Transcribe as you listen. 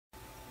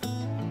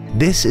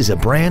This is a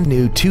brand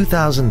new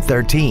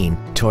 2013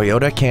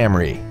 Toyota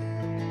Camry.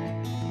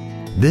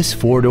 This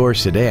four-door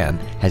sedan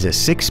has a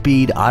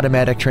 6-speed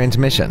automatic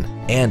transmission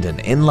and an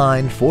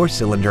inline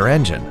 4-cylinder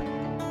engine.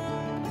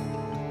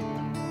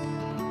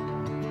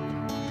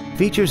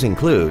 Features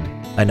include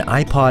an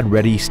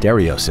iPod-ready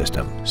stereo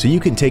system so you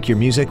can take your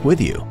music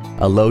with you,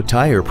 a low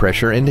tire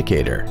pressure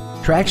indicator,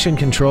 traction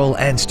control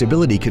and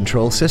stability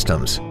control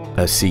systems,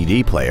 a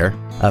CD player,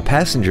 a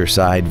passenger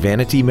side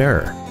vanity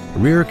mirror,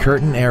 rear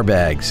curtain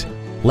airbags,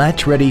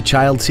 latch-ready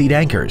child seat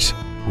anchors,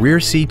 rear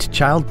seat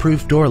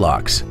child-proof door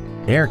locks,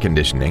 air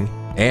conditioning,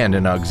 and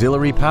an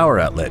auxiliary power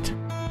outlet.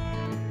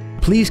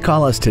 Please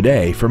call us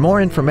today for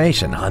more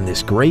information on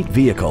this great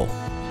vehicle.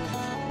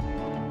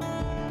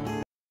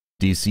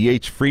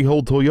 DCH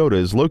Freehold Toyota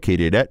is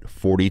located at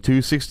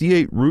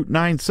 4268 Route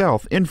 9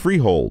 South in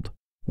Freehold.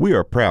 We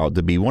are proud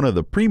to be one of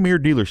the premier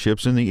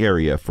dealerships in the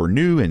area for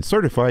new and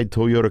certified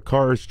Toyota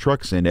cars,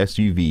 trucks, and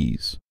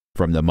SUVs.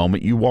 From the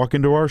moment you walk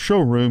into our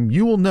showroom,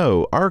 you will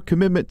know our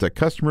commitment to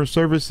customer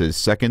service is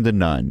second to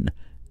none.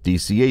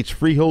 DCH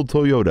Freehold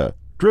Toyota,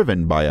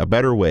 driven by a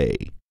better way.